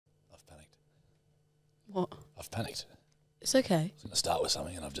What? I've panicked. It's okay. I was going to start with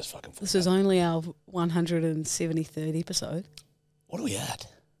something and I've just fucking... This is only our 173rd episode. What are we at?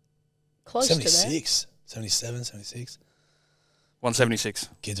 Close 76, 77, 76. 176.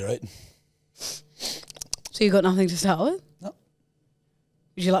 Kids are eating. So you got nothing to start with? No.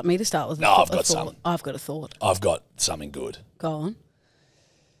 Would you like me to start with? No, I've got something. I've got a thought. I've got something good. Go on.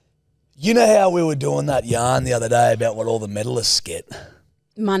 You know how we were doing that yarn the other day about what all the medalists get?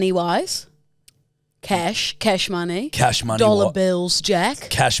 Money-wise? Cash money. Cash money. Dollar bills, Jack.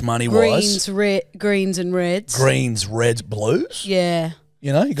 Cash money wise. Greens and reds. Greens, reds, blues. Yeah.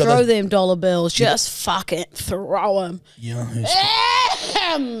 You know, you got throw them dollar bills. Just fucking throw them. Yeah.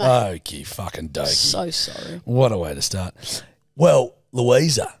 Okie fucking dokie. So sorry. What a way to start. Well,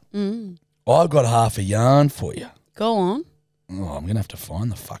 Louisa, I've got half a yarn for you. Go on. Oh, I'm going to have to find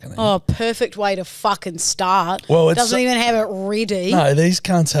the fucking thing. Oh, perfect way to fucking start. Well, it doesn't even have it ready. No, these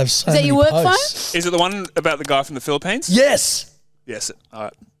cunts have so many Is that your work posts. phone? Is it the one about the guy from the Philippines? Yes. Yes. All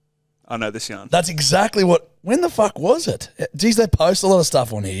right. I know this yarn. That's exactly what... When the fuck was it? Geez, they post a lot of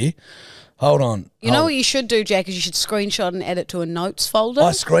stuff on here. Hold on. You know what you should do, Jack, is you should screenshot and add it to a notes folder.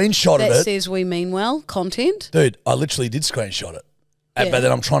 I screenshotted it. That says We Mean Well content. Dude, I literally did screenshot it. Yeah. But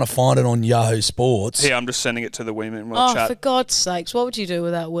then I'm trying to find it on Yahoo Sports. Yeah, I'm just sending it to the We Mean Well chat. For God's sakes, what would you do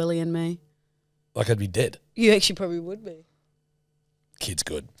without Willie and me? Like I'd be dead. You actually probably would be. Kid's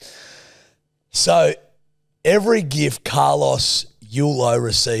good. So every gift Carlos Yulo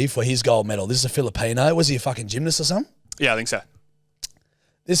received for his gold medal, this is a Filipino. Was he a fucking gymnast or something? Yeah, I think so.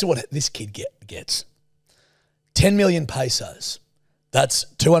 This is what this kid gets. 10 million pesos. That's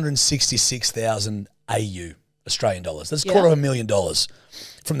 266,000 AU, Australian dollars. That's $250,000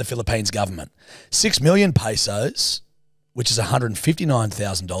 from the Philippines government. 6 million pesos, which is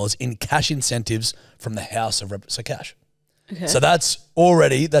 $159,000 in cash incentives from the House of So cash. Okay. So that's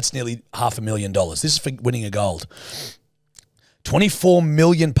nearly $500,000. This is for winning a gold. 24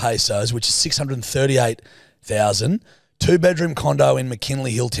 million pesos, which is 638,000. 2-bedroom condo in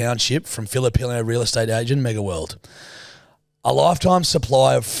McKinley Hill Township from Filipino real estate agent Mega World. A lifetime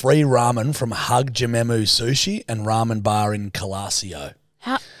supply of free ramen from Hug Jamemu Sushi and Ramen Bar in Calasio.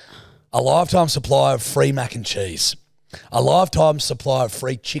 A lifetime supply of free mac and cheese. A lifetime supply of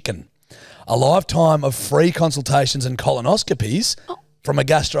free chicken. A lifetime of free consultations and colonoscopies from a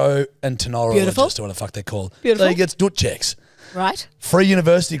gastroenterologist or what the fuck they're called. Beautiful. So he gets dut checks. Right. Free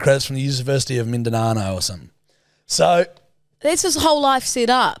university credits from the University of Mindanao or something. So that's his whole life set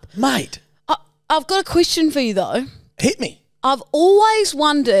up. Mate. I've got a question for you, though. Hit me. I've always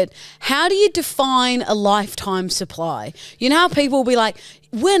wondered, how do you define a lifetime supply? You know how people will be like,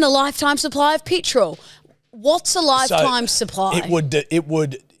 win a lifetime supply of petrol. What's a lifetime supply? It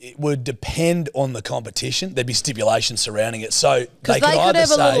would depend on the competition. There'd be stipulations surrounding it. So because they could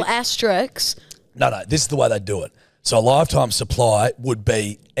have a little asterisk. No, this is the way they do it. So a lifetime supply would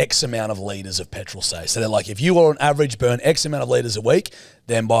be X amount of litres of petrol, say. So they're like, if you on average burn X amount of litres a week,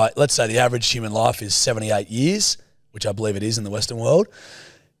 then by, let's say the average human life is 78 years, which I believe it is in the Western world,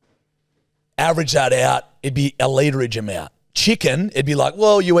 average that out, it'd be a litrage amount. Chicken, it'd be like,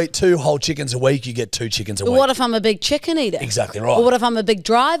 well, you eat 2 whole chickens a week, you get 2 chickens a week. What if I'm a big chicken eater? Exactly right. Or what if I'm a big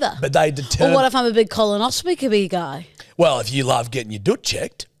driver? But they determine... Or what if I'm a big colonoscopy guy? Well, if you love getting your dut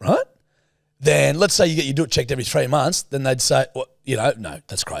checked, right? Then let's say you get your dut checked every 3 months, then they'd say, well, no,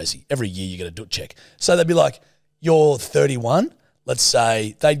 that's crazy. Every year you get a dut check. So they'd be like, you're 31, let's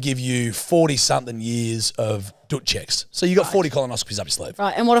say they'd give you 40-something years of dut checks. So you got 40 colonoscopies up your sleeve.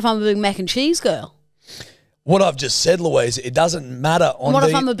 Right, and what if I'm a big mac and cheese girl? What I've just said, Louise, it doesn't matter on what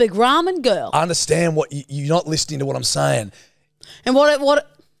if I'm a big ramen girl? I understand what you're not listening to what I'm saying. And what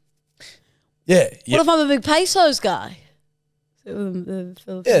Yeah. What if I'm a big pesos guy?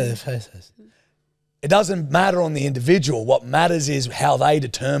 The pesos. It doesn't matter on the individual. What matters is how they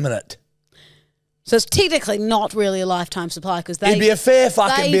determine it. So it's technically not really a lifetime supply because it'd be a fair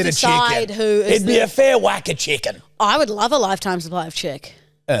fucking bit of chicken. It'd be a fair whack of chicken. I would love a lifetime supply of chick.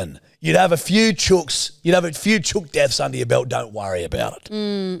 And you'd have a few chooks. You'd have a few chook deaths under your belt. Don't worry about it. All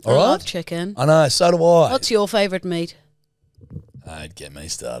right? I love chicken. I know. So do I. What's your favourite meat? Don't get me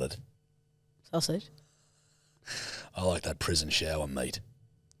started. Sausage. I like that prison shower meat.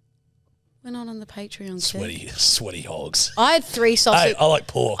 We're not on the Patreon. Sweaty hogs. I had 3 sausage. Hey, I like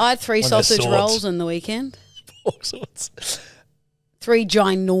pork. I had 3 sausage rolls in the weekend. Pork swords. 3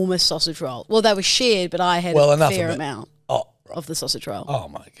 ginormous sausage rolls. Well, they were shared, but I had a fair amount of the sausage roll. Oh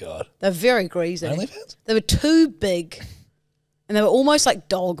my God. They're very greasy. OnlyFans? They were too big, and they were almost like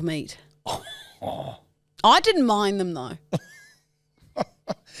dog meat. I didn't mind them though.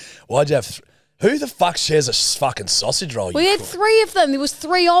 Why'd you have? Who the fuck shares a fucking sausage roll? We had 3 of them. There was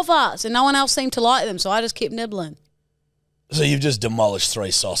 3 of us, and no one else seemed to like them, so I just kept nibbling. So you've just demolished 3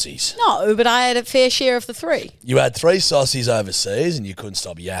 saucies. No, but I had a fair share of the 3. You had 3 saucies overseas and you couldn't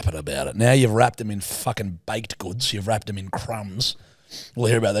stop yapping about it. Now you've wrapped them in fucking baked goods. You've wrapped them in crumbs. We'll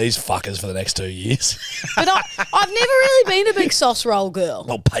hear about these fuckers for the next 2 years. But I've never really been a big sauce roll girl.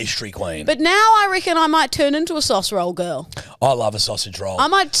 Well, pastry queen. But now I reckon I might turn into a sauce roll girl. I love a sausage roll. I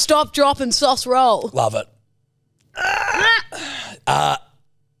might stop, drop, and sauce roll. Love it.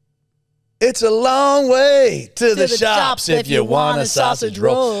 It's a long way to the shops if you want a sausage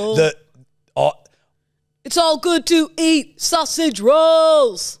roll. It's all good to eat sausage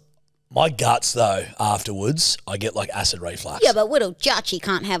rolls. My guts, though, afterwards, I get like acid reflux. Yeah, but little Judgy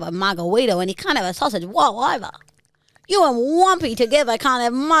can't have a margarita and he can't have a sausage roll either. You and Wumpy together can't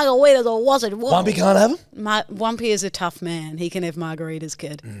have margaritas or sausage rolls. Wumpy can't have them? Wumpy is a tough man. He can have margaritas,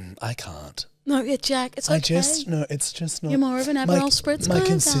 kid. I can't. No, yeah, Jack, it's okay. It's just not. You're more of an Admiral Spritz My guy.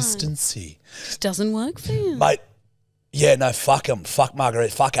 consistency. Just doesn't work for you. Mate, yeah, no, fuck them. Fuck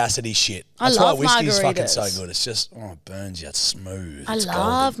margarita. Fuck acidy shit. That's I love why whiskey's margaritas. fucking so good. It's just, it burns you. It's smooth. I It's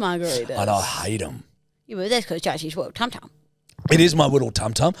love golden. margaritas. And I hate them. Yeah, but that's because Judgy's little tum-tum. It is my little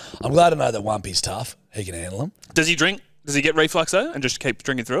tum-tum. I'm glad to know that Wumpy's tough. He can handle them. Does he drink? Does he get reflux though, and just keep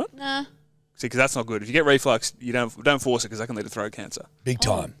drinking through it? Nah. See, because that's not good. If you get reflux, you don't force it because that can lead to throat cancer. Big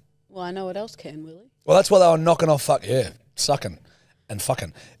time. Well, I know what else can, Willie. Well, that's why they were knocking off sucking and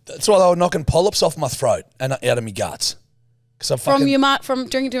fucking. That's why they were knocking polyps off my throat and out of my guts. Because I fucking From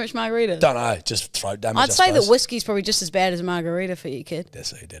drinking too much margaritas? don't know, just throat damage. I'd say that whiskey's probably just as bad as a margarita for you, kid.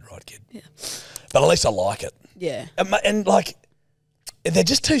 That's you dead right, kid. Yeah, but at least I like it. Yeah. And like, they're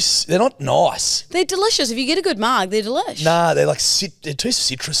just too. They're not nice. They're delicious. If you get a good marg, they're delish. Nah, they're like they're too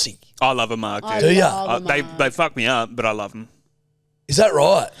citrusy. I love a marg, dude. Do ya? love a They marg. fuck me up, but I love them. Is that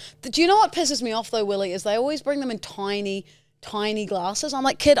right? Do you know what pisses me off though, Willie? Is they always bring them in tiny, tiny glasses. I'm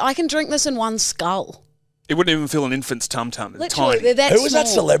like, kid, I can drink this in one skull. It wouldn't even fill an infant's tum-tum. It's Literally, tiny. they're that Who was that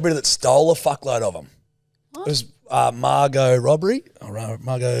small. celebrity that stole a fuckload of them? It was Margot Robbery.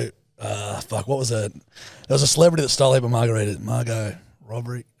 Margot. Fuck. What was it? There was a celebrity that stole a heap of margaritas. Margot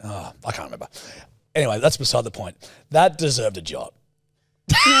Robbery. Oh, I can't remember. Anyway, that's beside the point. That deserved a jot.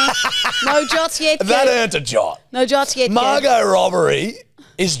 No jots yet, kid. That earned a jot. No jots yet, kid. Margot Robbery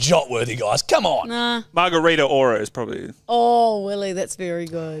is jot worthy, guys. Come on. Nah. Margarita Oro is probably. Oh, Willie, that's very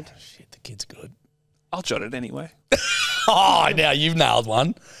good. Shit, the kid's good. I'll jot it anyway. Oh, now you've nailed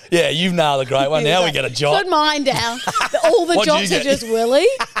one. Yeah, you've nailed a great one. Now we get a jot. Put mine down. All the What'd you jots are get? just Willie.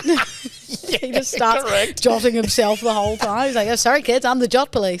 He just starts correct. jotting himself the whole time. He's like, oh, sorry, kids, I'm the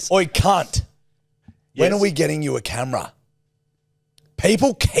jot police. Oi, cunt. When Yes. are we getting you a camera?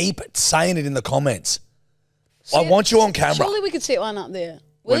 People keep saying it in the comments. I want you on camera. Surely we could set one up there.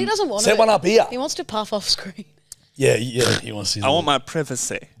 Willie doesn't want Set it. one up here. He wants to puff off screen. Yeah, he wants to. I want my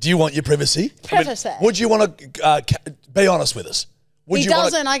privacy. Do you want your privacy? Privacy. Would you want to be honest with us? Would He you wanna-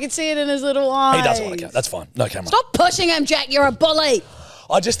 doesn't. I can see it in his little eyes. He doesn't want to. That's fine. No camera. Stop pushing him, Jack. You're a bully.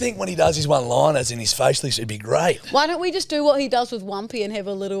 I just think when he does his one-liners in his facial, it'd be great. Why don't we just do what he does with Wumpy and have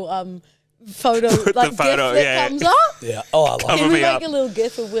a little photo, Put like the photo, gif that yeah. comes up? Yeah. Oh, I like Cover it. Can we me make up. a little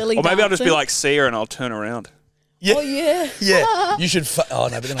gif of Willie Or maybe I'll just be dancing? like Sia and I'll turn around. Yeah. Oh, yeah. Yeah. You should. Oh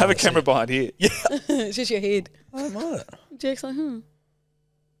no, but then I Have a wanna see camera it. behind here. It's just your head. I don't mind it. Jack's like,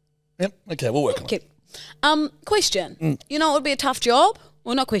 Yep. Okay, we'll work on it. Okay. Question. You know what would be a tough job?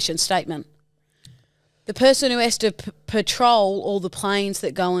 Well, not question, statement. The person who has to patrol all the planes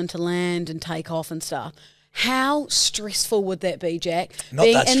that go into land and take off and stuff. How stressful would that be, Jack? Not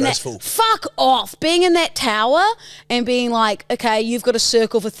that stressful. Fuck off. Being in that tower and being like, okay, you've got to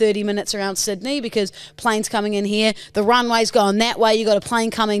circle for 30 minutes around Sydney because planes coming in here, the runway's going that way, you got a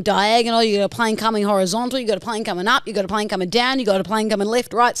plane coming diagonal, you got a plane coming horizontal, you got a plane coming up, you got a plane coming down, you got a plane coming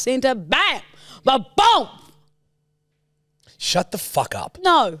left, right, centre, bam, ba-boom. Shut the fuck up.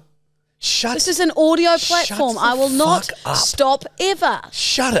 No. Shut. This is an audio Shut platform. the I will not fuck up. stop ever.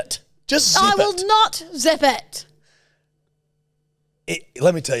 Shut it. Just zip I will it. not zip it.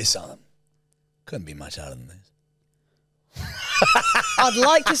 Let me tell you something. Couldn't be much harder than this. I'd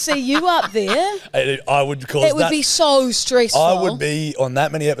like to see you up there. I would cause It would that. be so stressful. I would be on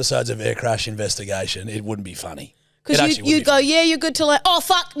that many episodes of Air Crash Investigation. It wouldn't be funny. It Because actually you'd wouldn't go, be funny. yeah, you're good to land. Oh,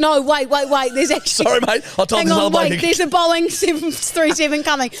 fuck. No, wait. There's actually. Sorry, mate. I told Hang this on, other wait. bloke. There's a Boeing 737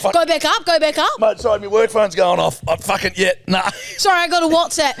 coming. Go back up. Mate, sorry, my work phone's going off. I'm fucking yet. Nah. Sorry, I got a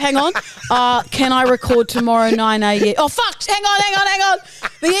WhatsApp. Hang on. Can I record tomorrow 9 a.m.? Oh, fuck. Hang on.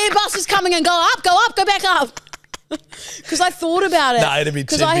 The Airbus is coming and go back up. Because I thought about it. No, it'd be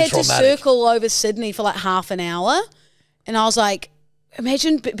Because I had to traumatic. circle over Sydney for like half an hour. And I was like,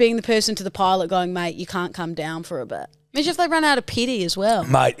 Imagine being the person to the pilot going, mate, you can't come down for a bit. Imagine if they run out of pity as well.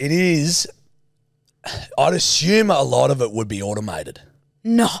 Mate, it is. I'd assume a lot of it would be automated.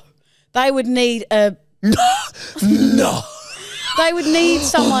 No. They would need a... No. They would need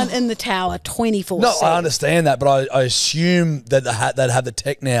someone in the tower 24/7. No, I understand that, but I assume that they'd have the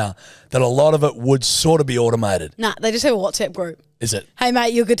tech now that a lot of it would sort of be automated. Nah, they just have a WhatsApp group. Is it? Hey,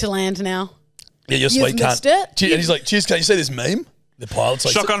 mate, you're good to land now. Yeah, you're sweet, You've missed it. And he's like, cheers, can't you see this meme? The pilot's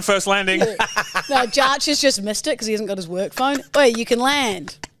like... Shotgun first landing. No, Jarch has just missed it because he hasn't got his work phone. Oi, you can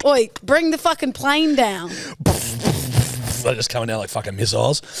land. Oi, bring the fucking plane down. They're just coming down like fucking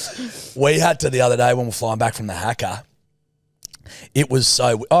missiles. We had to the other day when we're flying back from the hacker. It was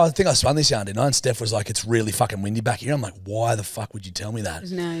so... Oh, I think I spun this yarn, didn't I? And Steph was like, it's really fucking windy back here. I'm like, why the fuck would you tell me that?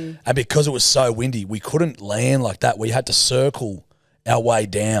 No. And because it was so windy, we couldn't land like that. We had to circle our way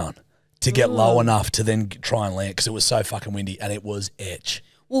down to get low enough to then try and land because it was so fucking windy and it was etch.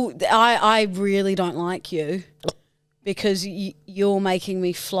 Well, I really don't like you because you're making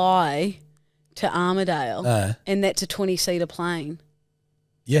me fly to Armidale and that's a 20-seater plane.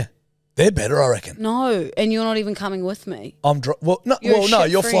 Yeah. They're better, I reckon. No, and you're not even coming with me.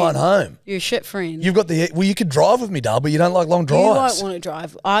 You're flying home. You're a shit friend. You've got you could drive with me, Dal, but you don't like long drives. You won't want to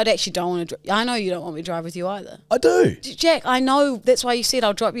drive. I actually don't want to drive. I know you don't want me to drive with you either. I do. Jack, I know. That's why you said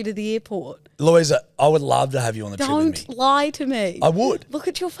I'll drop you to the airport. Louisa, I would love to have you on the trip with me. Don't lie to me. I would. Look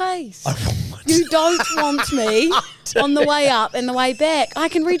at your face. I would. You don't want me on the way up and the way back. I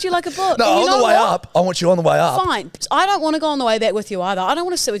can read you like a book. No, on the way up. I want you on the way up. Fine. I don't want to go on the way back with you either. I don't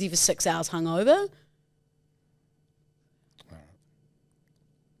want to sit with you for 6 hours hungover.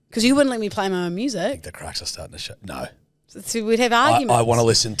 Because you wouldn't let me play my own music. I think the cracks are starting to show. No. So we'd have arguments. I want to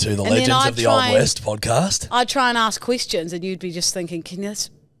listen to the Legends of the Old West podcast. I'd try and ask questions and you'd be just thinking, can this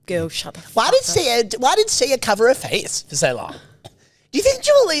girl shut the fuck Why did Sia cover her face for so long? Do you think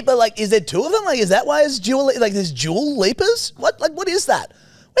Dua Lipa, is there two of them? Is that why it's there's Jewel Leapers? What is that?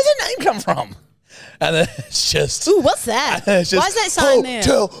 Where's her name come from? And then it's just... Ooh, what's that? Why is that sign there?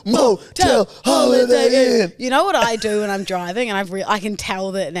 Motel, Holiday Inn. You know what I do when I'm driving and I can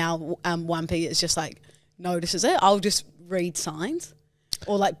tell that now Wumpy is just notices it. I'll just read signs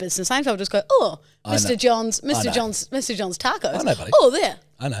or business names. I'll just go, oh, Mr. John's Tacos. I know, buddy. Oh, there.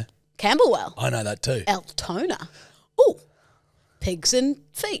 I know. Camberwell. I know that too. Altona. Oh, Pigs and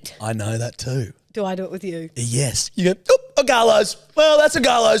Feet. I know that too. Do I do it with you? Yes. You go, a Garlo's. Well, that's a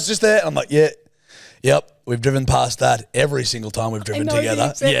Garlo's just there. I'm like, yeah. Yep. We've driven past that every single time we've driven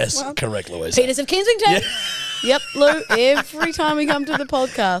together. Yes. One. Correct, Louise. Peters of Kensington. Yeah. Yep, Lou. Every time we come to the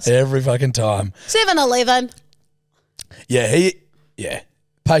podcast. Every fucking time. 7-Eleven. Yeah.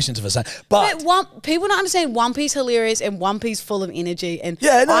 Patience of a saint. But people don't understand Wumpy's hilarious and Wumpy's full of energy. And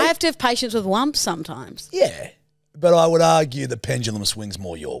Yeah, no. I have to have patience with Wump sometimes. yeah. But I would argue the pendulum swings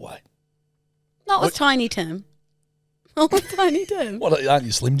more your way. Not with Tiny Tim. Not with Tiny Tim. What, aren't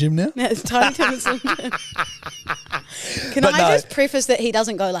you Slim Jim now? No, it's Tiny Tim and Slim Tim. Can But I no. just preface that he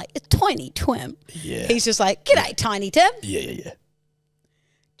doesn't go it's Tiny Tim. Yeah. He's just g'day, Tiny Tim. Yeah.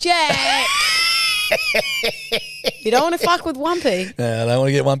 Jack. You don't want to fuck with Wumpy. No, I don't want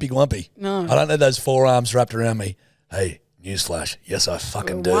to get wumpy. No. I don't need those forearms wrapped around me. Hey, newsflash. Yes, I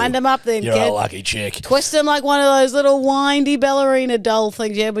fucking do. Wind him up then, You're kid. a lucky chick. Twist him like one of those little windy ballerina doll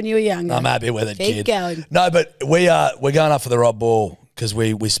things you had when you were younger. I'm happy with it, Keep kid. going. No, but we're going up for the Rob Ball because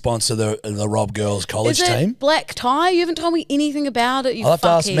we sponsor the Rob Girls College Is it team. black tie? You haven't told me anything about it, you I'll have to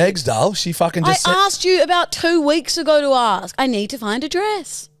ask fuckhead. Megs, Dale. She fucking I just said... asked you about 2 weeks ago to ask. I need to find a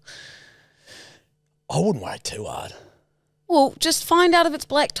dress. I wouldn't worry too hard. Well, just find out if it's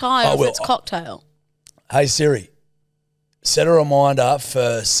black tie or if it's cocktail. Hey, Siri, set a reminder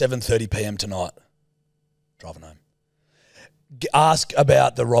for 7:30 p.m. tonight. Driving home. Ask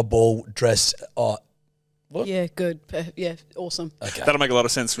about the Rob Ball dress. What? Yeah, good. Yeah, awesome. Okay. That'll make a lot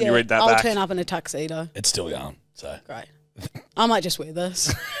of sense when you read that I'll back. turn up in a tuxedo. It's still going, so. Great. I might just wear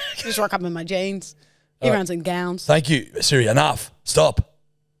this. Just rock up in my jeans. Everyone's in gowns. Thank you, Siri. Enough. Stop.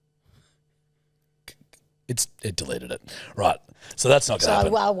 It deleted it. Right. So that's not going to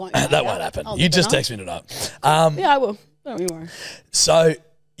happen. I won't. That won't happen. I'll You leave it just on. text me tonight. Yeah, I will. Don't you worry. So,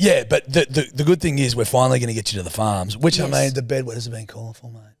 yeah, but the good thing is we're finally going to get you to the farms, which, Yes. I mean, the bedwetters have been calling for,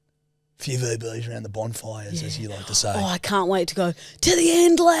 mate. A few VBs around the bonfires, as you like to say. Oh, I can't wait to go to the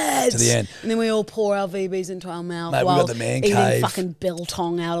end, lads. To the end. And then we all pour our VBs into our mouth Mate, we've while got the man eating cave. fucking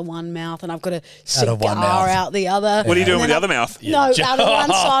biltong out of one mouth, and I've got a of one mouth. cigar out the other. What are you doing And with then the other mouth? No, out of one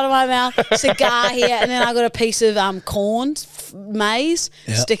side of my mouth, cigar here, and then I got a piece of corn, maize,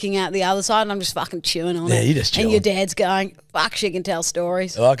 Yeah. sticking out the other side, and I'm just fucking chewing on it. Yeah, you're just And your chewing. dad's going, fuck, she can tell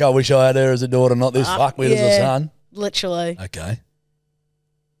stories. Like, I wish I had her as a daughter, not this fuckwit as a son. Literally. Okay.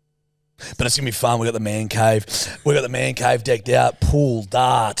 But it's going to be fun. We got the man cave. We got the man cave decked out. Pool,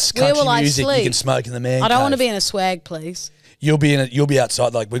 darts, Where country will I music. You sleep? can smoke in the man cave. I don't want to be in a swag, please. You'll be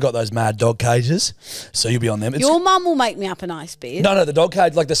outside. Like we got those mad dog cages, so you'll be on them. Your mum will make me up a nice bed. No, the dog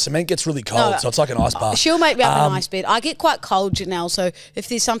cage. Like the cement gets really cold, No. so it's like an ice bath. She'll make me up a nice bed. I get quite cold, Janelle, so if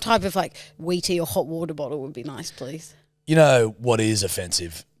there's some type of like wheatie or hot water bottle would be nice, please. You know what is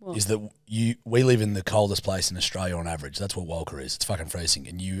offensive is that we live in the coldest place in Australia on average. That's what Walker is. It's fucking freezing,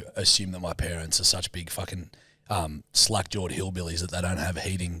 and you assume that my parents are such big fucking slack-jawed hillbillies that they don't have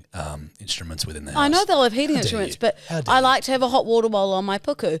heating instruments within their house. I know they'll have heating instruments, but I like to have a hot water bottle on my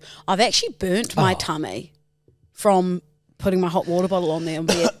puku. I've actually burnt my tummy from putting my hot water bottle on there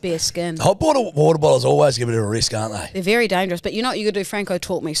and bare skin. Hot water bottles always give it a risk, aren't they? They're very dangerous. But you know what you got to do? Franco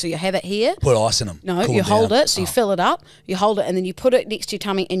taught me. So you have it here. Put ice in them. No, cool you them hold down. it. So you fill it up. You hold it and then you put it next to your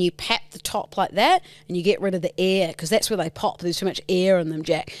tummy and you pat the top like that and you get rid of the air because that's where they pop. There's too much air in them,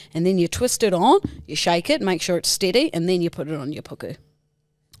 Jack. And then you twist it on, you shake it, make sure it's steady, and then you put it on your puku.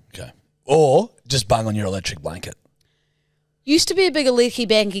 Okay. Or just bung on your electric blanket. Used to be a bigger leaky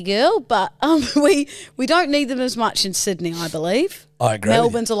banky girl, but we don't need them as much in Sydney, I believe. I agree.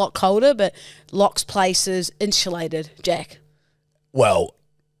 Melbourne's a lot colder, but Locke's place is insulated, Jack. Well,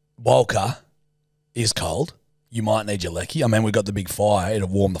 Walker is cold. You might need your lecky. I mean, we've got the big fire. It'll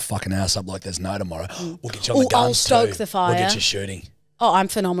warm the fucking house up like there's no tomorrow. We'll get you on the Ooh, guns I'll stoke too. the fire. We'll get you shooting. Oh, I'm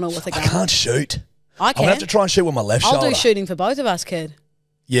phenomenal with a gun. I can't shoot. I I'm can. going to have to try and shoot with my left I'll shoulder. do shooting for both of us, kid.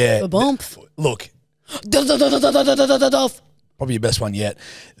 Yeah. A bump. Look, probably your best one yet.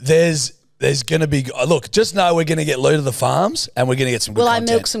 There's going to be... Look, just know we're going to get loot of the farms and we're going to get some good Will content.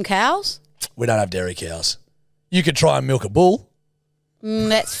 I milk some cows? We don't have dairy cows. You could try and milk a bull.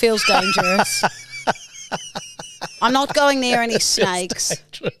 That feels dangerous. I'm not going near any snakes.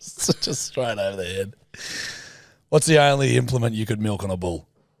 Just straight over the head. What's the only implement you could milk on a bull?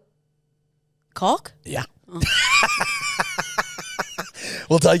 Cock? Yeah.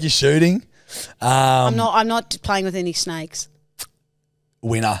 We'll take you shooting. I'm not playing with any snakes.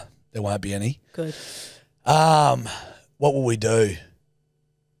 Winner. There won't be any. Good. What will we do?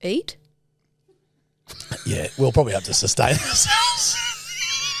 Eat? Yeah, we'll probably have to sustain ourselves.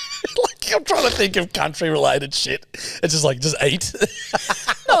 Like, I'm trying to think of country-related shit. It's just like, just eat.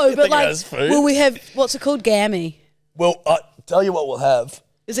 No, but think like, that's food. will we have, what's it called? Gammy. Well, I tell you what we'll have.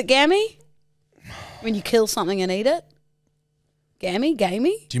 Is it gammy? When you kill something and eat it? Gammy?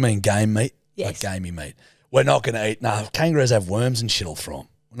 Gamey? Do you mean game meat? Yes. Like gamey meat. We're not going to eat. No, kangaroos have worms and shit all through them.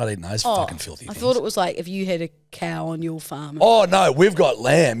 We're not eating those fucking filthy I things. thought it was like if you had a cow on your farm. Oh, no, we've got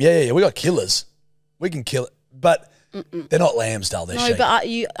lamb. Yeah. We got killers. We can kill it. But they're not lambs, Dale. They're No, sheep. but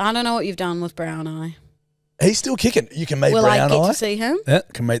I don't know what you've done with Brown Eye. He's still kicking. You can meet Will Brown I get Eye. to see him? Yeah,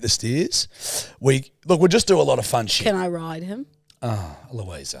 can meet the steers. We'll just do a lot of fun shit. Can I ride him? Oh,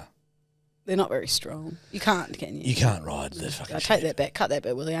 Louisa. They're not very strong. You can't, can you? You can't ride the fucking I sheep. take that back. Cut that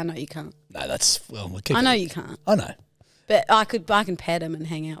bit, Willie. I know you can't. No, that's... Well, we'll I know you can't. I know. But I can pet him and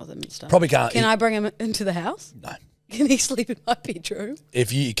hang out with him and stuff. Probably can't. Can I bring him into the house? No. Can he sleep in my bedroom? If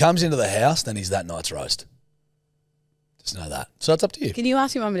he comes into the house, then he's that night's roast. Just know that. So it's up to you. Can you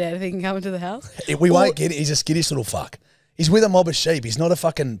ask your mum and dad if he can come into the house? We won't get it. He's a skittish little fuck. He's with a mob of sheep. He's not a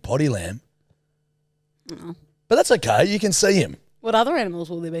fucking potty lamb. Oh. But that's okay. You can see him. What other animals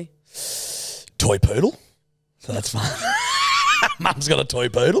will there be? Toy poodle. So that's fine. Mum's got a toy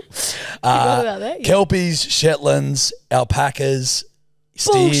poodle. What about that? Yeah. Kelpies, Shetlands, alpacas,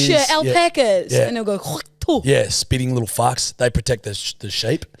 steers. Bullshit, alpacas. Yeah. And they'll go, Yeah, spitting little fucks. They protect the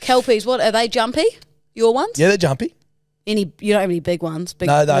sheep. Kelpies, what, are they jumpy? Your ones? Yeah, they're jumpy. You don't have any big ones?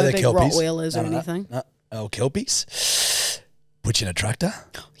 No, they're big Kelpies. Rottweilers or No. anything? No. Oh, Kelpies. Put you in a tractor.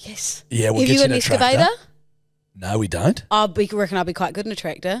 Yes. Yeah, we'll have get you you got in an a tractor. excavator? No, we don't. Reckon I'll be quite good in a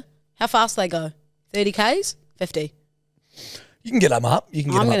tractor. How fast they go? 30 Ks? 50? You can get them up. You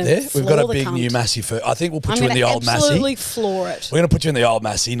can get I'm them up gonna there. We've got a floor the big cunt. new Massey. I think we'll put I'm you in the old Massey. absolutely floor it. We're going to put you in the old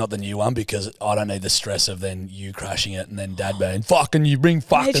Massey, not the new one, because I don't need the stress of then you crashing it and then Dad being, fucking, you bring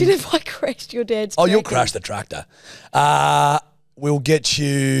fucking... Imagine if I crashed your dad's Oh, you'll tractor. crash the tractor. We'll get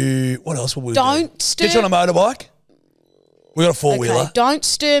you... What else will we do? Don't stir- Get you on a motorbike. We got a four-wheeler. Okay, don't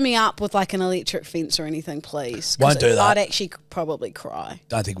stir me up with like an electric fence or anything, please. 'cause Won't do that. I'd actually probably cry.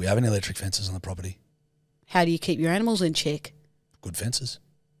 Don't think we have any electric fences on the property. How do you keep your animals in check? Good fences.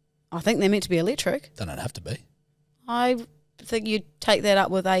 I think they're meant to be electric. They don't have to be. I think you'd take that up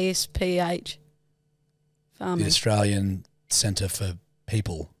with ASPH The farming. Australian Centre for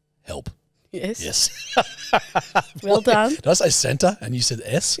People Help. Yes. Yes. Well done. Did I say centre and you said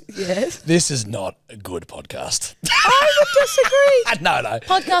S? Yes. This is not a good podcast. I would disagree. No.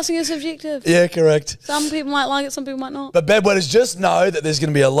 Podcasting is subjective. Yeah, correct. Some people might like it, some people might not. But Bedwetters, just know that there's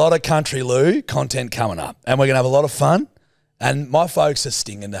going to be a lot of Country Lou content coming up. And we're going to have a lot of fun. And my folks are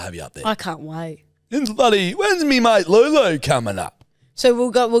stinging to have you up there. I can't wait. When's me mate Lulu coming up? So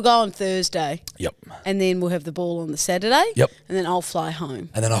we'll go on Thursday. Yep. And then we'll have the ball on the Saturday. Yep. And then I'll fly home.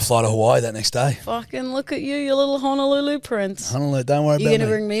 And then I fly to Hawaii that next day. Fucking look at you, you little Honolulu prince. Honolulu, don't worry You about gonna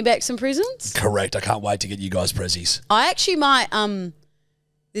me. bring me back some presents? Correct. I can't wait to get you guys prezzies. I actually might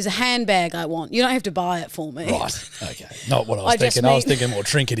there's a handbag I want. You don't have to buy it for me. Right. Okay. Not what I was I just thinking. I was mean- thinking more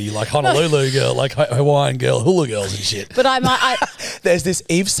trinkety, like Honolulu girl, like Hawaiian girl, hula girls and shit. But I might There's this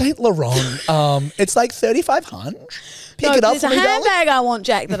Yves Saint Laurent. It's like 3,500. Pick no, it up there's for a me, darling. handbag I want,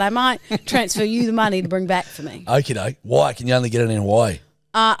 Jack, that I might transfer you the money to bring back for me. Okie doke. Why? Can you only get it in Hawaii?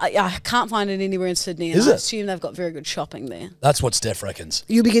 I can't find it anywhere in Sydney, and Is I it? assume they've got very good shopping there. That's what Steph reckons.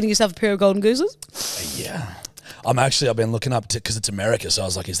 You'll be getting yourself a pair of golden gooses? Yeah. I've been looking up to, because it's America, so I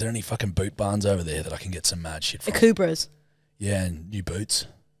was like, is there any fucking boot barns over there that I can get some mad shit from? Akubras. Yeah, and new boots.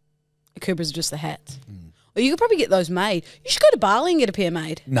 Akubras are just the hats. Or you could probably get those made. You should go to Bali and get a pair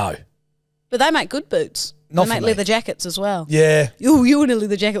made. No. But they make good boots. Not they for make me. leather jackets as well. Yeah. Ooh, you in a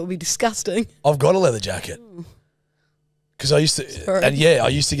leather jacket would be disgusting. I've got a leather jacket. Because I used to, Sorry. and yeah, I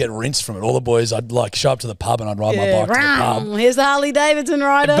used to get rinsed from it. All the boys, I'd like show up to the pub and I'd ride my bike to the pub. Here's the Harley Davidson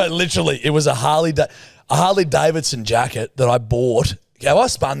rider. But literally, it was a Harley Davidson jacket that I bought. Have I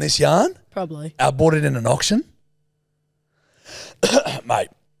spun this yarn? Probably. I bought it in an auction. Mate,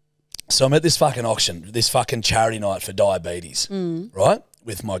 so I'm at this fucking auction, this fucking charity night for diabetes, right?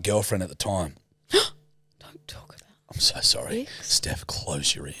 With my girlfriend at the time. Don't talk about I'm so sorry. Steph,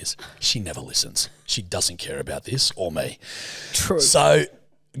 close your ears. She never listens. She doesn't care about this or me. True. So,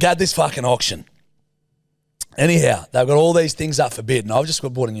 got this fucking auction. Anyhow, they've got all these things up for bid, and I've just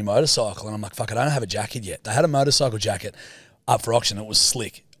bought a new motorcycle, and I'm like, fuck, I don't have a jacket yet. They had a motorcycle jacket up for auction. It was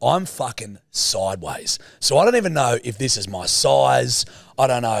slick. I'm fucking sideways. So I don't even know if this is my size. I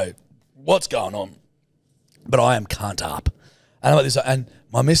don't know what's going on. But I am cunt up. And I'm like this, and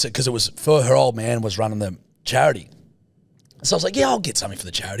my missus, because it was for her old man was running the charity. So I was like, yeah, I'll get something for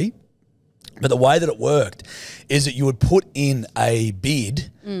the charity. But the way that it worked is that you would put in a bid,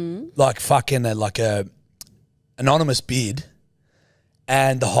 like fucking like a anonymous bid,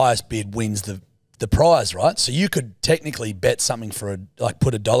 and the highest bid wins the prize, right? So you could technically bet something for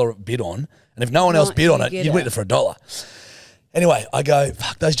put $1 bid on, and if no one else Right, bid on you it, get you'd win it. it for $1. Anyway, I go,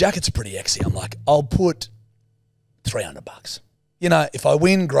 fuck, those jackets are pretty exy. I'm like, I'll put $300. You know, if I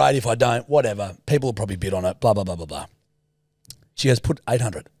win, great. If I don't, whatever. People will probably bid on it, blah, blah, blah, blah, blah. She goes, put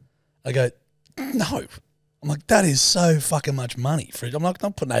 800. I go, no. I'm like, that is so fucking much money. I'm like,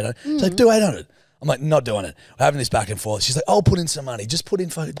 not putting 800. She's like, do 800. I'm like, not doing it. We're having this back and forth. She's like, I'll put in some money. Just put in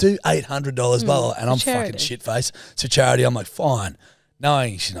fucking, do $800, blah, blah. And I'm charity. fucking shit-faced. It's a charity. I'm like, fine.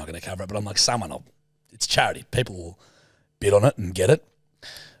 Knowing she's not going to cover it, but I'm like, it's charity. People will bid on it and get it.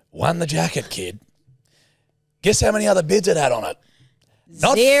 Won the jacket, kid. Guess how many other bids it had on it?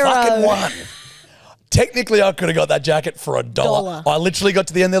 Not 0. fucking one. Technically, I could have got that jacket for $1. I literally got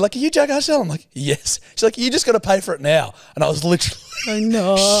to the end. They're like, are you Jack Arshell? I'm like, yes. She's like, you just got to pay for it now. And I was literally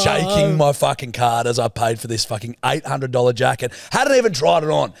shaking my fucking card as I paid for this fucking $800 jacket. Hadn't even tried it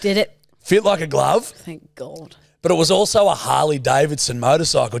on. Did it? Fit like a glove. Thank God. But it was also a Harley Davidson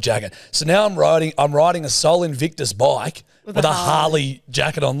motorcycle jacket. So now I'm riding a Sol Invictus bike with a Harley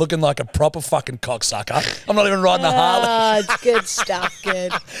jacket on, looking like a proper fucking cocksucker. I'm not even riding a Harley. Oh, it's good stuff,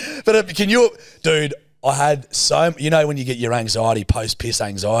 good. But dude, I had when you get your anxiety, post-piss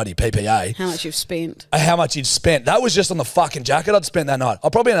anxiety, PPA. How much you've spent. How much you'd spent. That was just on the fucking jacket I'd spent that night. I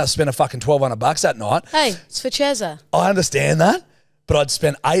probably ended up spending a fucking $1,200 that night. Hey, it's for Chazza. I understand that. But I'd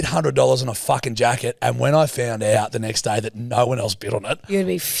spent $800 on a fucking jacket, and when I found out the next day that no one else bid on it, You're going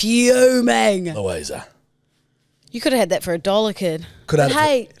to be fuming. Louisa. You could have had that for $1, kid. Could have But had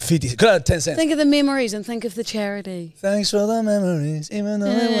hey, it for 50. Could have had 10 cents. think of the memories and think of the charity. Thanks for the memories, even though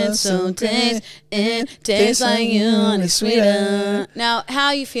it was so taste like you, honey, sweeter. Now, how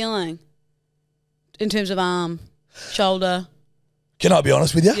are you feeling in terms of arm, shoulder? Can I be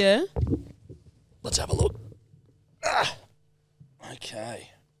honest with you? Yeah. Let's have a look. Okay.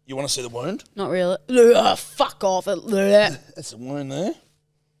 You want to see the wound? Not really. Ugh, fuck off. That's a wound there.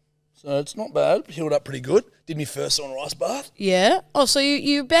 So it's not bad. Healed up pretty good. Did me first on ice bath. Yeah. Oh, so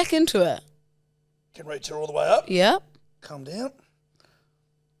you're back into it. Can reach her all the way up. Yep. Come down.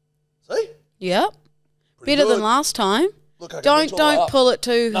 See? Yep. Pretty Better good. than last time. Look, I can reach all the way Don't up. pull it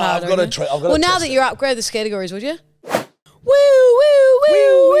too No, hard. I've got okay? to. I've got Well, to now test that it. you're up, grab the Scattergories, would you? Woo, woo,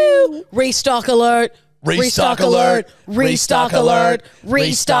 woo, woo. Restock alert. Restock alert. Restock alert.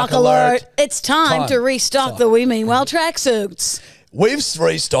 Restock alert. It's time to restock the We Mean Well tracksuits. We've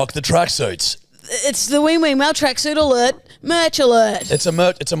restocked the tracksuits. It's the We Mean Well tracksuit alert. Merch alert. It's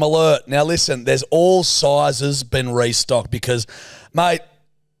a alert. Now listen, there's all sizes been restocked because, mate,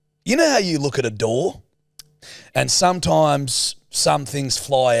 you know how you look at a door and sometimes some things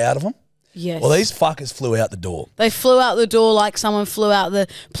fly out of them? Yes. Well, these fuckers flew out the door. They flew out the door like someone flew out the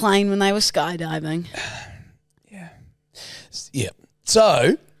plane when they were skydiving. Yeah.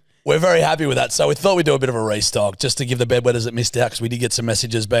 So we're very happy with that. So we thought we'd do a bit of a restock just to give the bedwetters that missed out, because we did get some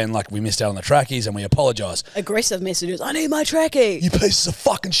messages being like, we missed out on the trackies and we apologise. Aggressive messages. I need my trackie. You pieces of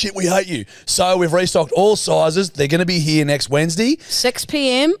fucking shit, we hate you. So we've restocked all sizes. They're going to be here next Wednesday. 6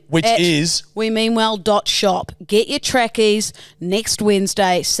 p.m. Which is wemeanwell.shop. Get your trackies next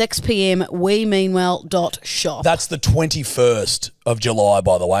Wednesday, 6 p.m. wemeanwell.shop. That's the 21st of July,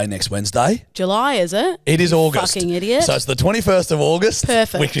 by the way, next Wednesday. July, is it? It is August. Fucking idiot. So it's the 21st of August.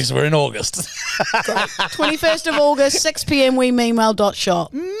 Perfect. Which is, we're in August. Great. 21st of August, 6 p.m.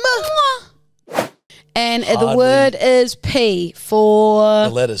 wemeanwell.shop. And the word is P for... The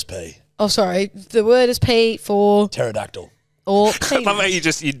letters P. Oh, sorry. The word is P for... Pterodactyl. Or I love how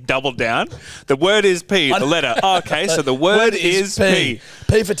you doubled down. The word is P, the letter. Oh, okay, so the word is P.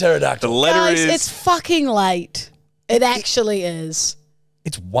 P for pterodactyl. The letter Guys, is... it's fucking late. It actually is.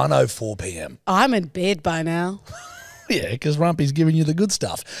 It's 1:04 p.m. I'm in bed by now. Yeah, because Rumpy's giving you the good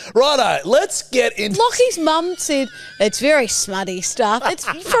stuff. Righto, let's get into... Lockie's mum said, it's very smutty stuff. It's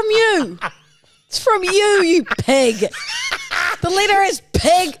from you. It's from you, you pig. The letter is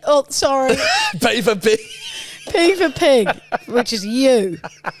pig. Oh, sorry. P for pig. P for pig, which is you.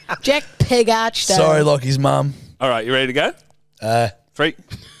 Jack Pig Archdale. Sorry, Lockie's mum. All right, you ready to go? 3,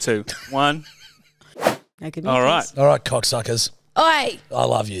 2, 1. All right. All right, cocksuckers. Oi. I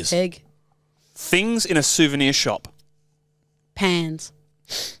love yous. Pig. Things in a souvenir shop. Pans.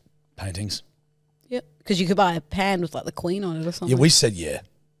 Paintings. Yep. Because you could buy a pan with like the Queen on it or something. Yeah, we said yeah.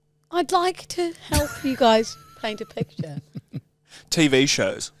 I'd like to help you guys paint a picture. TV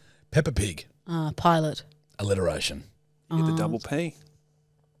shows. Peppa Pig. Pilot. Alliteration. You get the double P.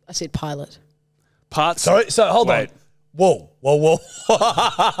 I said pilot. Parts. Sorry, so hold on. Whoa. What?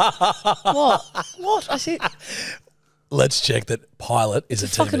 What? I said... Let's check that Pilot is a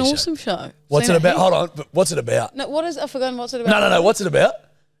TV fucking show. awesome show. What's it about? Hold on. What's it about? No, what is... I've forgotten what's it about. No. What's it about?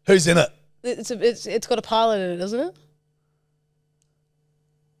 Who's in it? It's got a pilot in it, doesn't it?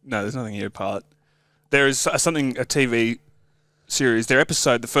 No, there's nothing here, Pilot. There is a TV series. Their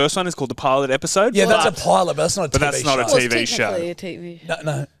episode, the first one is called the Pilot episode. Yeah, that's a pilot, but that's not a TV show. But that's not a Well, TV it's show. technically a TV show.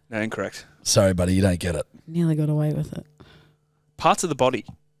 No. No, incorrect. Sorry, buddy, you don't get it. Nearly got away with it. Parts of the body.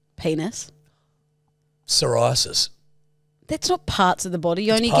 Penis. Psoriasis. That's not parts of the body.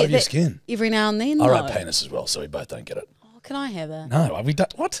 You It's only part get of your that skin. every now and then. I though. wrote penis as well, so we both don't get it. Oh, can I have it? No, we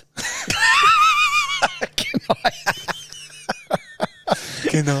don't. What?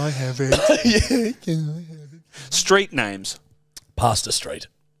 Can I have it? Yeah, can I have it? Street names. Pastor Street.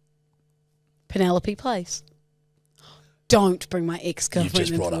 Penelope Place. Don't bring my You've ex-girlfriend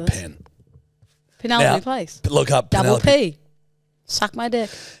just into brought up this. pen. Penelope Now, Place. Look up Double Penelope. P. Suck my dick.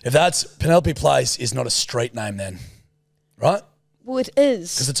 If that's Penelope Place, is not a street name then, right? Well, it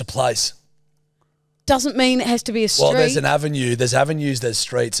is. Because it's a place. Doesn't mean it has to be a street. Well, there's an avenue. There's avenues, there's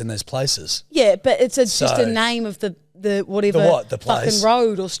streets, and there's places. Yeah, but it's just So- a name of the whatever The what? The place? fucking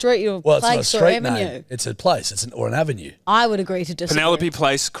road or street or Well, it's not a place or street avenue. name. It's a place. Or an avenue. I would agree to disagree. Penelope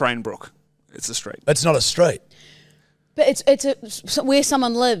Place, Cranebrook. It's a street. It's not a street. But it's where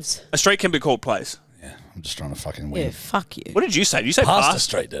someone lives. A street can be called place. Yeah, I'm just trying to fucking win. Yeah, fuck you. What did you say? Did you say Pastor pastor?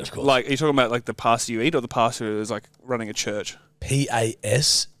 Street, then, of course. Like, are you talking about like the pastor you eat or the pastor who is like running a church? Pastor.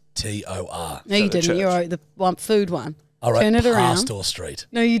 No, you the didn't. You church. wrote the one food one. All right, Turn it around. Pastor Street.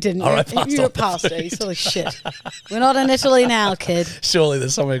 No, you didn't. All right, You're a pastor. pastor. You silly shit. We're not in Italy now, kid. Surely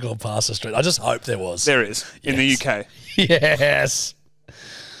there's somewhere called Pastor Street. I just hope there was. There is in the Yes. UK. Yes.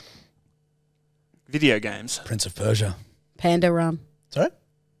 Video games. Prince of Persia. Panda Run. Sorry?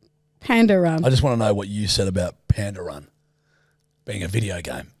 Panda Run. I just want to know what you said about Panda Run being a video